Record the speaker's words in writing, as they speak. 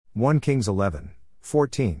1 Kings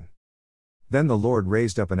 11:14. Then the Lord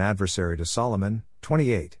raised up an adversary to Solomon.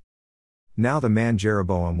 28. Now the man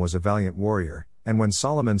Jeroboam was a valiant warrior, and when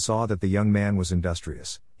Solomon saw that the young man was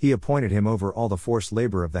industrious, he appointed him over all the forced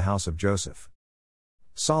labor of the house of Joseph.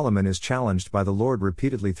 Solomon is challenged by the Lord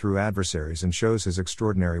repeatedly through adversaries and shows his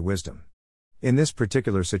extraordinary wisdom. In this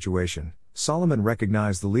particular situation, Solomon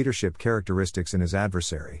recognized the leadership characteristics in his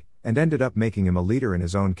adversary, and ended up making him a leader in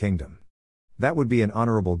his own kingdom. That would be an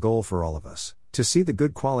honorable goal for all of us, to see the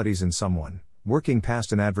good qualities in someone, working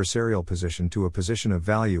past an adversarial position to a position of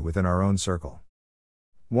value within our own circle.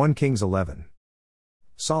 1 Kings 11.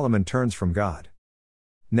 Solomon turns from God.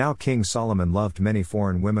 Now King Solomon loved many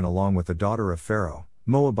foreign women along with the daughter of Pharaoh,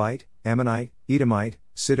 Moabite, Ammonite, Edomite,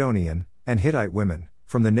 Sidonian, and Hittite women,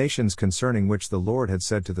 from the nations concerning which the Lord had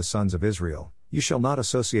said to the sons of Israel, "You shall not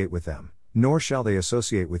associate with them, nor shall they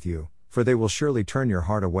associate with you, for they will surely turn your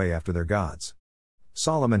heart away after their gods."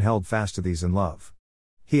 Solomon held fast to these in love.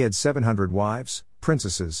 He had 700 wives,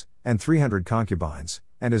 princesses, and 300 concubines,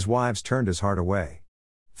 and his wives turned his heart away.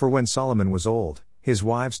 For when Solomon was old, his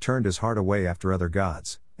wives turned his heart away after other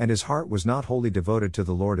gods, and his heart was not wholly devoted to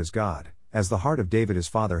the Lord his God, as the heart of David his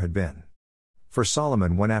father had been. For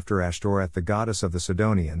Solomon went after Ashtoreth the goddess of the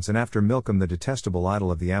Sidonians and after Milcom the detestable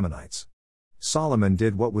idol of the Ammonites. Solomon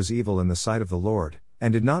did what was evil in the sight of the Lord,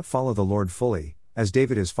 and did not follow the Lord fully, as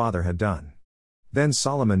David his father had done. Then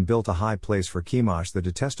Solomon built a high place for Chemosh the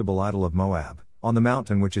detestable idol of Moab, on the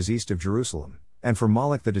mountain which is east of Jerusalem, and for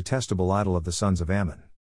Moloch the detestable idol of the sons of Ammon.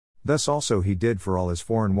 Thus also he did for all his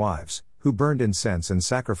foreign wives, who burned incense and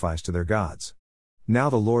sacrificed to their gods. Now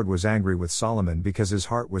the Lord was angry with Solomon because his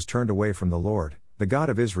heart was turned away from the Lord, the God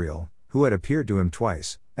of Israel, who had appeared to him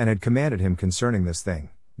twice, and had commanded him concerning this thing,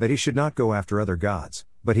 that he should not go after other gods,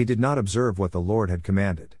 but he did not observe what the Lord had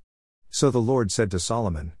commanded. So the Lord said to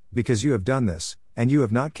Solomon, "Because you have done this, and you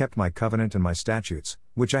have not kept my covenant and my statutes,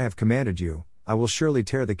 which I have commanded you, I will surely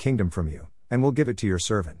tear the kingdom from you, and will give it to your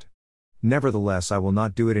servant. Nevertheless I will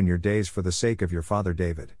not do it in your days for the sake of your father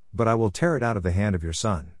David, but I will tear it out of the hand of your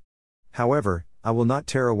son. However, I will not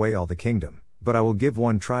tear away all the kingdom, but I will give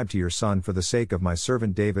one tribe to your son for the sake of my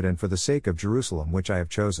servant David and for the sake of Jerusalem which I have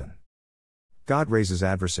chosen." God raises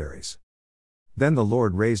adversaries. Then the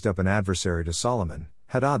Lord raised up an adversary to Solomon,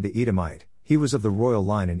 Hadad the Edomite. He was of the royal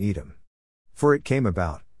line in Edom. For it came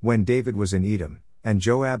about, when David was in Edom, and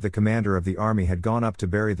Joab the commander of the army had gone up to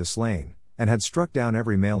bury the slain, and had struck down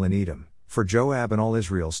every male in Edom, for Joab and all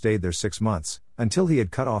Israel stayed there 6 months, until he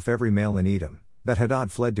had cut off every male in Edom, that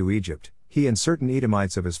Hadad fled to Egypt, he and certain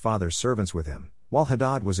Edomites of his father's servants with him, while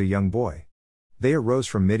Hadad was a young boy. They arose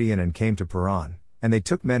from Midian and came to Paran, and they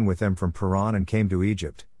took men with them from Paran and came to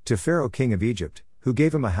Egypt, to Pharaoh king of Egypt, who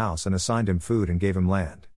gave him a house and assigned him food and gave him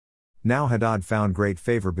land. Now Hadad found great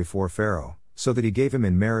favor before Pharaoh, so that he gave him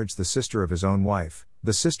in marriage the sister of his own wife,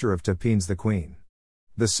 the sister of Tapenes the queen.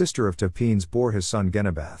 The sister of Tapenes bore his son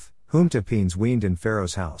Genubath, whom Tapenes weaned in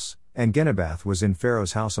Pharaoh's house, and Genubath was in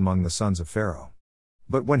Pharaoh's house among the sons of Pharaoh.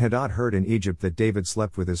 But when Hadad heard in Egypt that David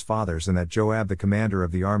slept with his fathers and that Joab the commander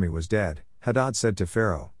of the army was dead, Hadad said to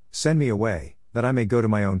Pharaoh, "Send me away, that I may go to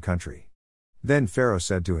my own country." Then Pharaoh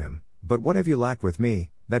said to him, "But what have you lacked with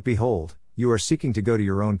me, that behold, you are seeking to go to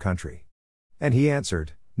your own country?" And he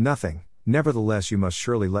answered, "Nothing, nevertheless you must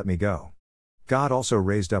surely let me go." God also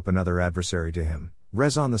raised up another adversary to him,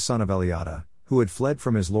 Rezon the son of Eliada, who had fled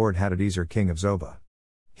from his lord Hadadezer king of Zobah.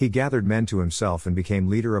 He gathered men to himself and became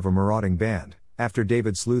leader of a marauding band, after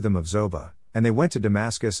David slew them of Zobah, and they went to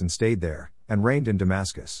Damascus and stayed there, and reigned in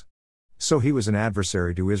Damascus. So he was an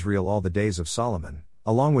adversary to Israel all the days of Solomon,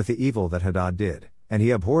 along with the evil that Hadad did, and he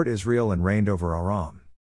abhorred Israel and reigned over Aram.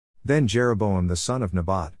 Then Jeroboam the son of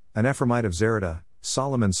Nebat, an Ephraimite of Zeradah,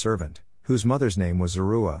 Solomon's servant, whose mother's name was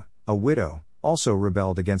Zeruiah, a widow, also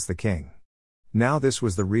rebelled against the king. Now this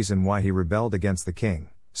was the reason why he rebelled against the king.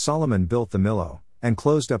 Solomon built the Millo, and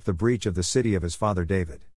closed up the breach of the city of his father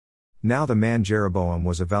David. Now the man Jeroboam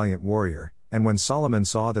was a valiant warrior, and when Solomon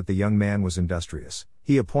saw that the young man was industrious,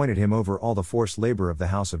 he appointed him over all the forced labor of the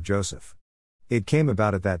house of Joseph. It came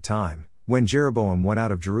about at that time, when Jeroboam went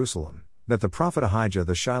out of Jerusalem, that the prophet Ahijah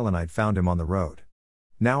the Shilonite found him on the road.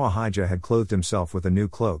 Now Ahijah had clothed himself with a new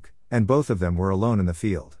cloak, and both of them were alone in the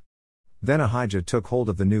field. Then Ahijah took hold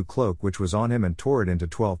of the new cloak which was on him and tore it into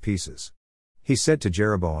 12 pieces. He said to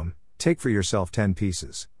Jeroboam, "Take for yourself 10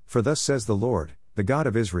 pieces, for thus says the Lord, the God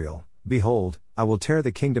of Israel, Behold, I will tear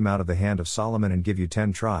the kingdom out of the hand of Solomon and give you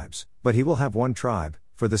 10 tribes, but he will have 1 tribe,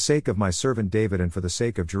 for the sake of my servant David and for the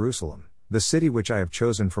sake of Jerusalem, the city which I have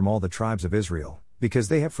chosen from all the tribes of Israel, because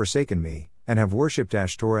they have forsaken me, and have worshipped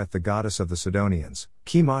Ashtoreth the goddess of the Sidonians,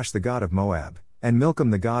 Chemosh the god of Moab, and Milcom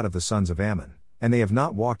the god of the sons of Ammon, and they have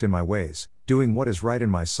not walked in my ways, doing what is right in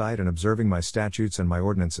my sight and observing my statutes and my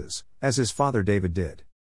ordinances, as his father David did.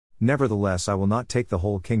 Nevertheless I will not take the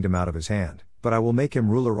whole kingdom out of his hand, but I will make him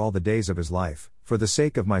ruler all the days of his life, for the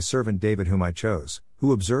sake of my servant David whom I chose,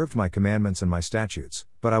 who observed my commandments and my statutes.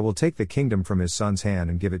 But I will take the kingdom from his son's hand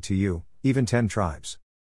and give it to you, even 10 tribes.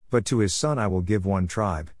 But to his son I will give 1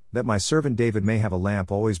 tribe, that my servant David may have a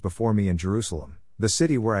lamp always before me in Jerusalem, the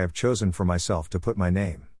city where I have chosen for myself to put my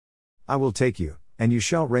name. I will take you, and you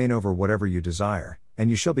shall reign over whatever you desire, and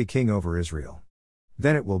you shall be king over Israel.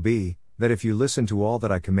 Then it will be, that if you listen to all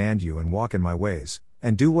that I command you and walk in my ways,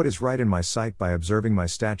 and do what is right in my sight by observing my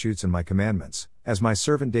statutes and my commandments, as my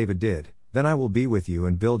servant David did, then I will be with you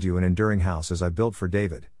and build you an enduring house as I built for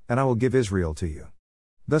David, and I will give Israel to you.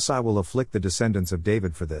 Thus I will afflict the descendants of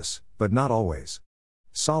David for this, but not always.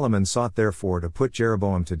 Solomon sought therefore to put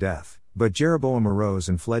Jeroboam to death, but Jeroboam arose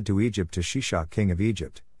and fled to Egypt to Shishak king of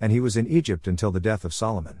Egypt, and he was in Egypt until the death of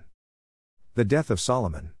Solomon. The death of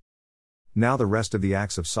Solomon. Now the rest of the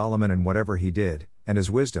acts of Solomon and whatever he did, and his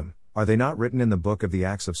wisdom, are they not written in the book of the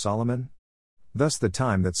acts of Solomon? Thus the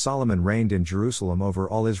time that Solomon reigned in Jerusalem over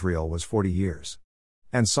all Israel was 40 years.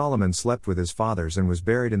 And Solomon slept with his fathers and was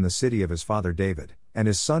buried in the city of his father David, and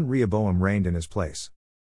his son Rehoboam reigned in his place.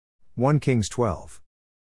 1 Kings 12.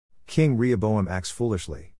 King Rehoboam acts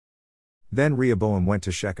foolishly. Then Rehoboam went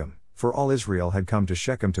to Shechem, for all Israel had come to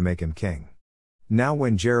Shechem to make him king. Now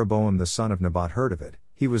when Jeroboam the son of Nebat heard of it,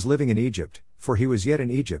 he was living in Egypt, for he was yet in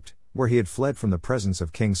Egypt, where he had fled from the presence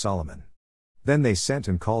of King Solomon. Then they sent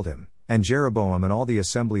and called him, and Jeroboam and all the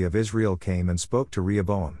assembly of Israel came and spoke to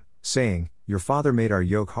Rehoboam, saying, Your father made our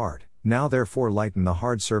yoke hard, now therefore lighten the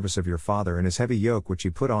hard service of your father and his heavy yoke which he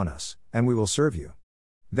put on us, and we will serve you.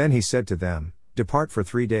 Then he said to them, Depart for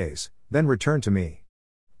 3 days, then return to me.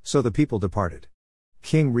 So the people departed.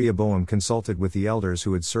 King Rehoboam consulted with the elders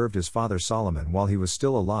who had served his father Solomon while he was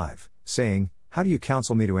still alive, saying, How do you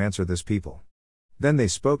counsel me to answer this people? Then they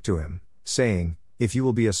spoke to him, saying, If you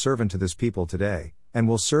will be a servant to this people today, and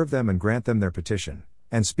will serve them and grant them their petition,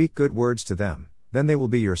 and speak good words to them, then they will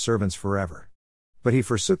be your servants forever. But he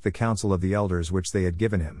forsook the counsel of the elders which they had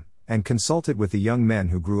given him, and consulted with the young men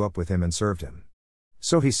who grew up with him and served him.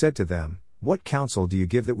 So he said to them, What counsel do you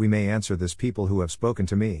give that we may answer this people who have spoken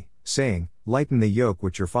to me, saying, Lighten the yoke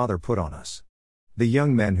which your father put on us? The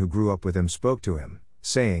young men who grew up with him spoke to him,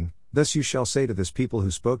 saying, Thus you shall say to this people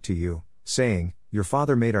who spoke to you, saying, Your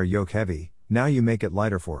father made our yoke heavy, now you make it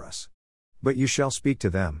lighter for us. But you shall speak to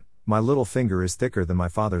them, My little finger is thicker than my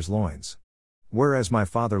father's loins. Whereas my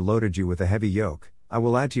father loaded you with a heavy yoke, I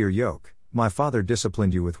will add to your yoke. My father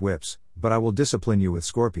disciplined you with whips, but I will discipline you with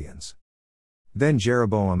scorpions. Then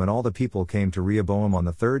Jeroboam and all the people came to Rehoboam on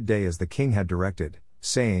the 3rd day as the king had directed,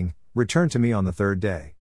 saying, Return to me on the 3rd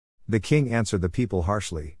day. The king answered the people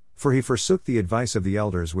harshly, for he forsook the advice of the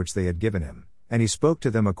elders which they had given him, and he spoke to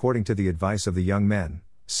them according to the advice of the young men,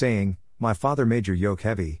 saying, My father made your yoke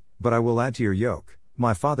heavy, but I will add to your yoke.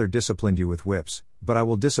 My father disciplined you with whips, but I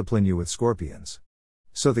will discipline you with scorpions.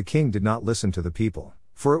 So the king did not listen to the people,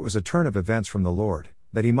 for it was a turn of events from the Lord,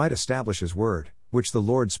 that he might establish his word, which the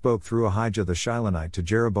Lord spoke through Ahijah the Shilonite to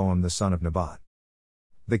Jeroboam the son of Nebat.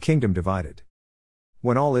 The kingdom divided.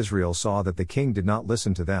 When all Israel saw that the king did not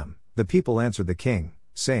listen to them, the people answered the king,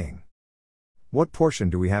 saying, What portion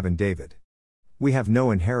do we have in David? We have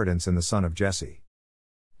no inheritance in the son of Jesse.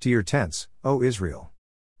 To your tents, O Israel.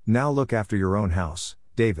 Now look after your own house,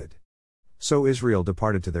 David. So Israel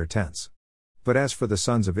departed to their tents. But as for the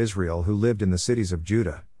sons of Israel who lived in the cities of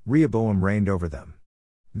Judah, Rehoboam reigned over them.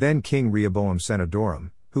 Then King Rehoboam sent Adoram,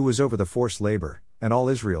 who was over the forced labor, and all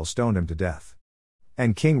Israel stoned him to death.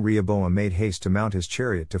 And King Rehoboam made haste to mount his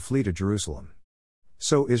chariot to flee to Jerusalem.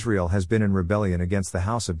 So Israel has been in rebellion against the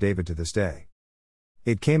house of David to this day.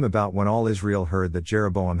 It came about when all Israel heard that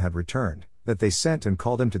Jeroboam had returned, that they sent and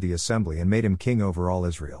called him to the assembly and made him king over all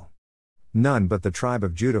Israel. None but the tribe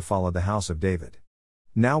of Judah followed the house of David.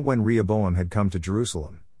 Now when Rehoboam had come to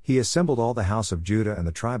Jerusalem, he assembled all the house of Judah and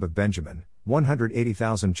the tribe of Benjamin,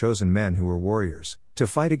 180,000 chosen men who were warriors, to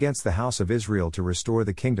fight against the house of Israel to restore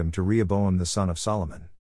the kingdom to Rehoboam the son of Solomon.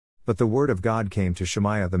 But the word of God came to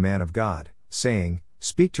Shemaiah the man of God, saying,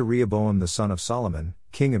 Speak to Rehoboam the son of Solomon,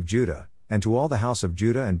 king of Judah, and to all the house of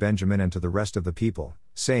Judah and Benjamin and to the rest of the people,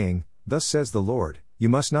 saying, Thus says the Lord, You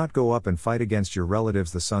must not go up and fight against your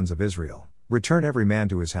relatives the sons of Israel. Return every man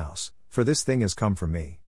to his house, for this thing has come from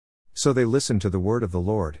me. So they listened to the word of the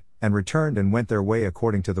Lord, and returned and went their way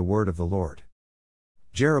according to the word of the Lord.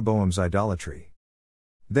 Jeroboam's idolatry.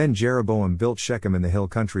 Then Jeroboam built Shechem in the hill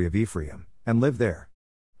country of Ephraim, and lived there.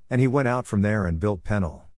 And he went out from there and built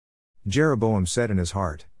Peniel. Jeroboam said in his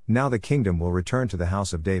heart, Now the kingdom will return to the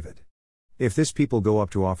house of David. If this people go up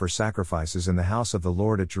to offer sacrifices in the house of the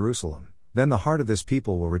Lord at Jerusalem, then the heart of this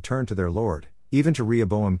people will return to their Lord, even to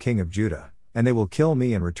Rehoboam king of Judah, and they will kill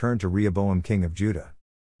me and return to Rehoboam king of Judah.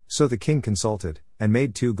 So the king consulted, and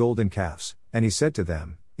made 2 golden calves, and he said to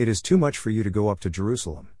them, It is too much for you to go up to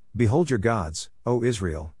Jerusalem. Behold your gods, O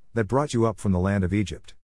Israel, that brought you up from the land of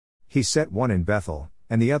Egypt. He set one in Bethel,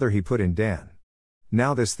 and the other he put in Dan.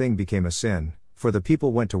 Now this thing became a sin, for the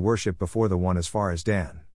people went to worship before the one as far as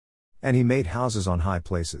Dan. And he made houses on high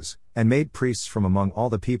places, and made priests from among all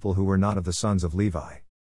the people who were not of the sons of Levi.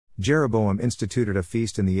 Jeroboam instituted a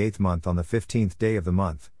feast in the 8th month on the 15th day of the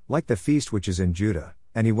month, like the feast which is in Judah,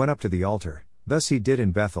 and he went up to the altar. Thus he did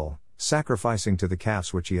in Bethel, sacrificing to the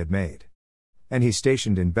calves which he had made. And he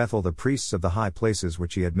stationed in Bethel the priests of the high places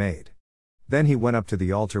which he had made. Then he went up to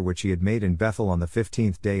the altar which he had made in Bethel on the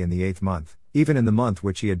 15th day in the 8th month, even in the month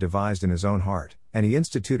which he had devised in his own heart, and he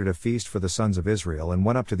instituted a feast for the sons of Israel and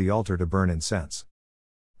went up to the altar to burn incense.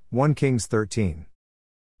 1 Kings 13.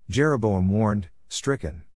 Jeroboam warned,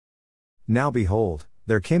 stricken. Now behold,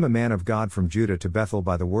 there came a man of God from Judah to Bethel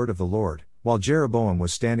by the word of the Lord, while Jeroboam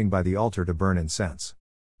was standing by the altar to burn incense.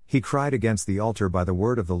 He cried against the altar by the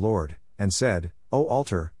word of the Lord, and said, O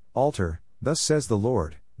altar, altar, thus says the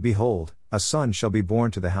Lord, Behold, a son shall be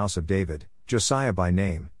born to the house of David, Josiah by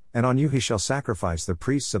name, and on you he shall sacrifice the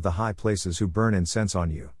priests of the high places who burn incense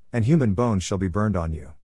on you, and human bones shall be burned on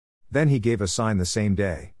you. Then he gave a sign the same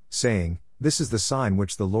day, saying, This is the sign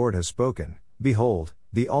which the Lord has spoken, Behold,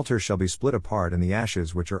 the altar shall be split apart and the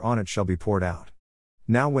ashes which are on it shall be poured out.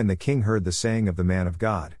 Now when the king heard the saying of the man of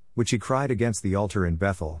God, which he cried against the altar in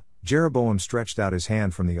Bethel, Jeroboam stretched out his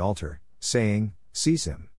hand from the altar, saying, Seize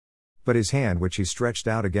him. But his hand which he stretched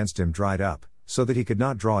out against him dried up, so that he could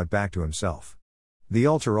not draw it back to himself. The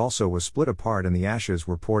altar also was split apart and the ashes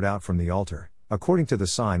were poured out from the altar, according to the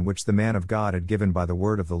sign which the man of God had given by the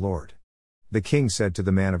word of the Lord. The king said to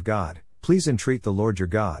the man of God, Please entreat the Lord your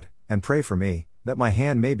God, and pray for me, that my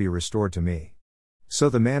hand may be restored to me. So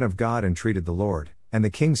the man of God entreated the Lord, and the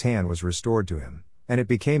king's hand was restored to him, and it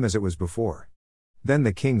became as it was before. Then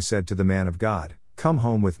the king said to the man of God, Come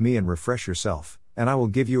home with me and refresh yourself, and I will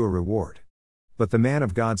give you a reward. But the man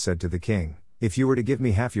of God said to the king, If you were to give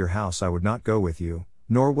me half your house I would not go with you,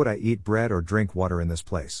 nor would I eat bread or drink water in this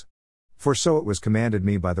place. For so it was commanded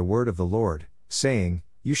me by the word of the Lord, saying,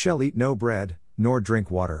 You shall eat no bread, nor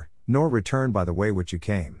drink water, nor return by the way which you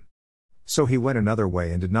came. So he went another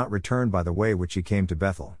way and did not return by the way which he came to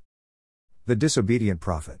Bethel. The disobedient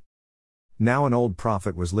prophet. Now an old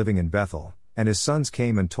prophet was living in Bethel, and his sons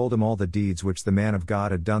came and told him all the deeds which the man of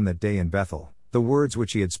God had done that day in Bethel, the words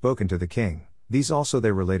which he had spoken to the king, these also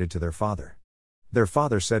they related to their father. Their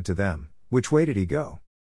father said to them, Which way did he go?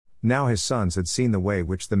 Now his sons had seen the way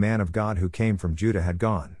which the man of God who came from Judah had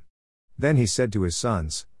gone. Then he said to his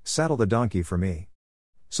sons, Saddle the donkey for me.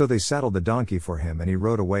 So they saddled the donkey for him and he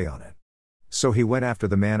rode away on it. So he went after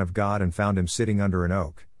the man of God and found him sitting under an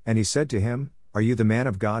oak, and he said to him, Are you the man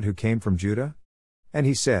of God who came from Judah? And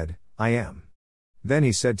he said, I am. Then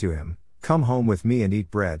he said to him, Come home with me and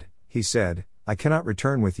eat bread. He said, I cannot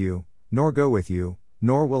return with you, nor go with you,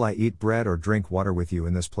 nor will I eat bread or drink water with you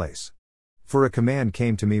in this place. For a command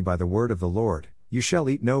came to me by the word of the Lord, You shall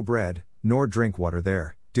eat no bread, nor drink water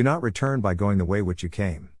there, do not return by going the way which you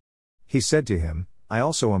came. He said to him, I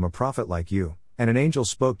also am a prophet like you, and an angel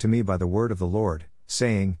spoke to me by the word of the Lord,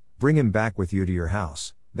 saying, Bring him back with you to your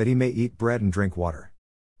house, that he may eat bread and drink water.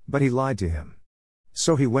 But he lied to him.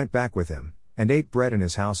 So he went back with him, and ate bread in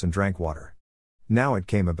his house and drank water. Now it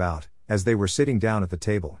came about, as they were sitting down at the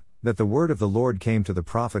table, that the word of the Lord came to the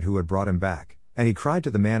prophet who had brought him back, and he cried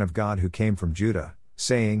to the man of God who came from Judah,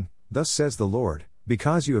 saying, Thus says the Lord,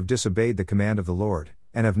 Because you have disobeyed the command of the Lord,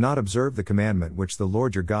 and have not observed the commandment which the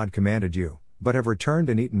Lord your God commanded you, but have returned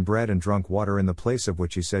and eaten bread and drunk water in the place of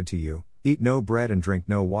which he said to you, Eat no bread and drink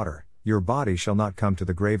no water, your body shall not come to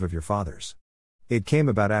the grave of your fathers. It came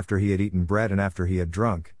about after he had eaten bread and after he had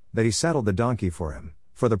drunk, that he saddled the donkey for him,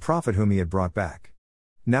 for the prophet whom he had brought back.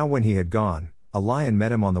 Now when he had gone, a lion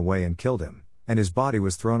met him on the way and killed him, and his body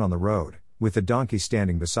was thrown on the road, with the donkey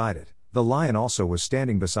standing beside it, the lion also was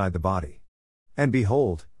standing beside the body. And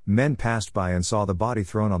behold, men passed by and saw the body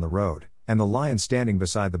thrown on the road, and the lion standing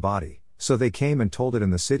beside the body, so they came and told it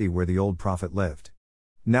in the city where the old prophet lived.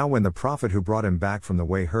 Now when the prophet who brought him back from the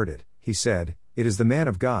way heard it, he said, It is the man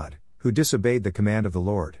of God, who disobeyed the command of the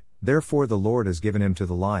Lord, therefore the Lord has given him to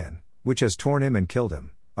the lion, which has torn him and killed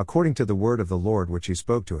him, according to the word of the Lord which he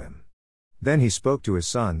spoke to him. Then he spoke to his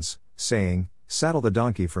sons, saying, Saddle the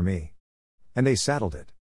donkey for me. And they saddled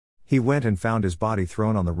it. He went and found his body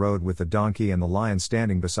thrown on the road with the donkey and the lion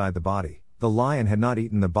standing beside the body. The lion had not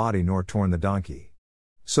eaten the body nor torn the donkey.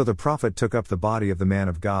 So the prophet took up the body of the man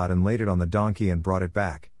of God and laid it on the donkey and brought it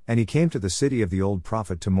back, and he came to the city of the old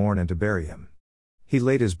prophet to mourn and to bury him. He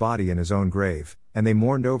laid his body in his own grave, and they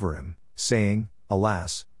mourned over him, saying,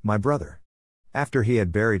 Alas, my brother. After he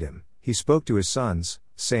had buried him, he spoke to his sons,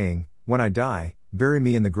 saying, When I die, bury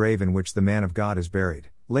me in the grave in which the man of God is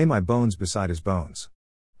buried, lay my bones beside his bones.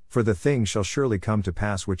 For the thing shall surely come to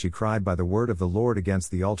pass which he cried by the word of the Lord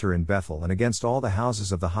against the altar in Bethel and against all the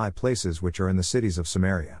houses of the high places which are in the cities of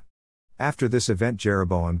Samaria. After this event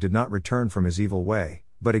Jeroboam did not return from his evil way,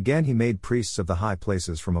 but again he made priests of the high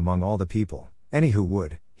places from among all the people, any who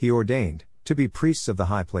would, he ordained, to be priests of the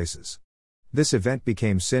high places. This event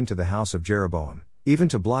became sin to the house of Jeroboam, even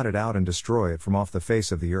to blot it out and destroy it from off the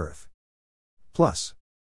face of the earth. Plus.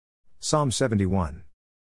 Psalm 71.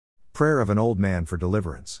 Prayer of an old man for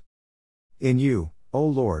deliverance. In you, O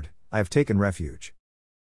Lord, I have taken refuge.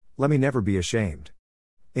 Let me never be ashamed.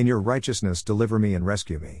 In your righteousness deliver me and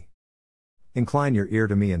rescue me. Incline your ear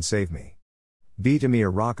to me and save me. Be to me a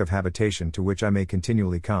rock of habitation to which I may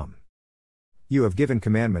continually come. You have given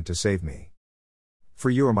commandment to save me. For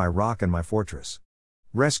you are my rock and my fortress.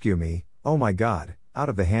 Rescue me, O my God, out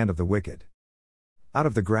of the hand of the wicked. Out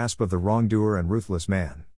of the grasp of the wrongdoer and ruthless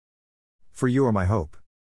man. For you are my hope.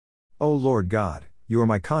 O Lord God, you are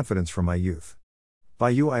my confidence from my youth. By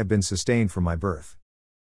you I have been sustained from my birth.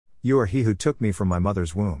 You are he who took me from my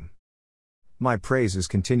mother's womb. My praise is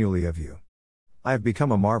continually of you. I have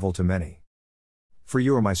become a marvel to many. For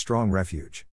you are my strong refuge.